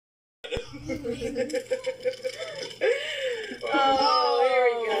Oh, here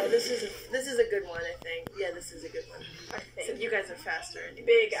we go. This is a good one, I think. Yeah, this is a good one. I think. So you guys are faster anyway.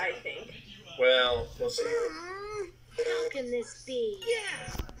 Big, I think. Well, we'll see. How can this be?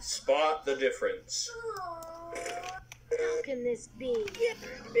 Spot the difference. How can this be?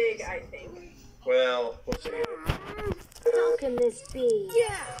 Big, I think. Well, we'll see. How can this be?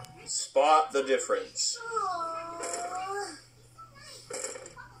 Spot the difference.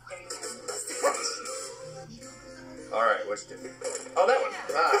 Alright, what's different? Oh, that one!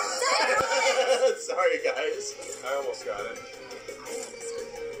 Ah. Sorry, guys. I almost got it.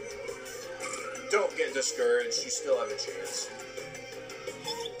 Don't get discouraged. You still have a chance.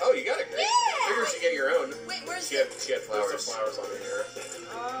 Oh, you got it, great. Figure she get your own. Wait, where's She had flowers. There's some flowers on here.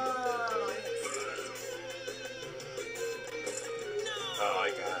 Oh, I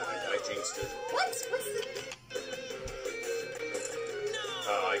got it. I jinxed it. What? What's the...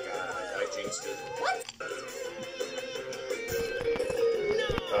 Oh, I got it. I jinxed it. What?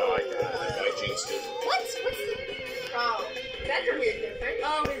 Oh, I got it. I jinxed it. What? What's the... Oh, that could be a difference.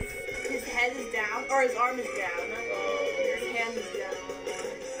 Oh, his head is down, or his arm is down. His hand is down.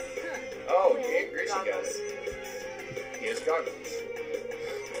 Oh, yeah, Gracie got it. He has goggles.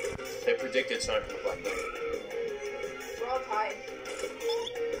 They predicted something from the Black Knight. We're all tied.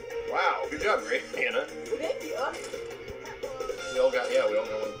 Wow, good job, Ray. Hannah. Thank you. We all got 1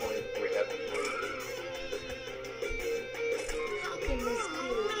 point. We had 1 point. How can this be?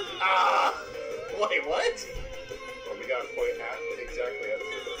 Ah! Wait, what? Well, we got a point at exactly at the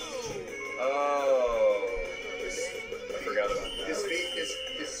Oh. I forgot about that. His feet, his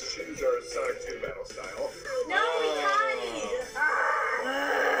shoes are Sonic 2 battle style. No, we tied!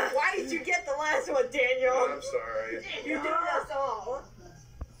 Why did you get the last one, Daniel? I'm sorry. You did us all.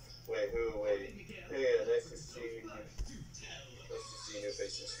 Wait, who? Wait. Hey, nice to see you. Nice to see new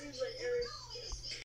faces.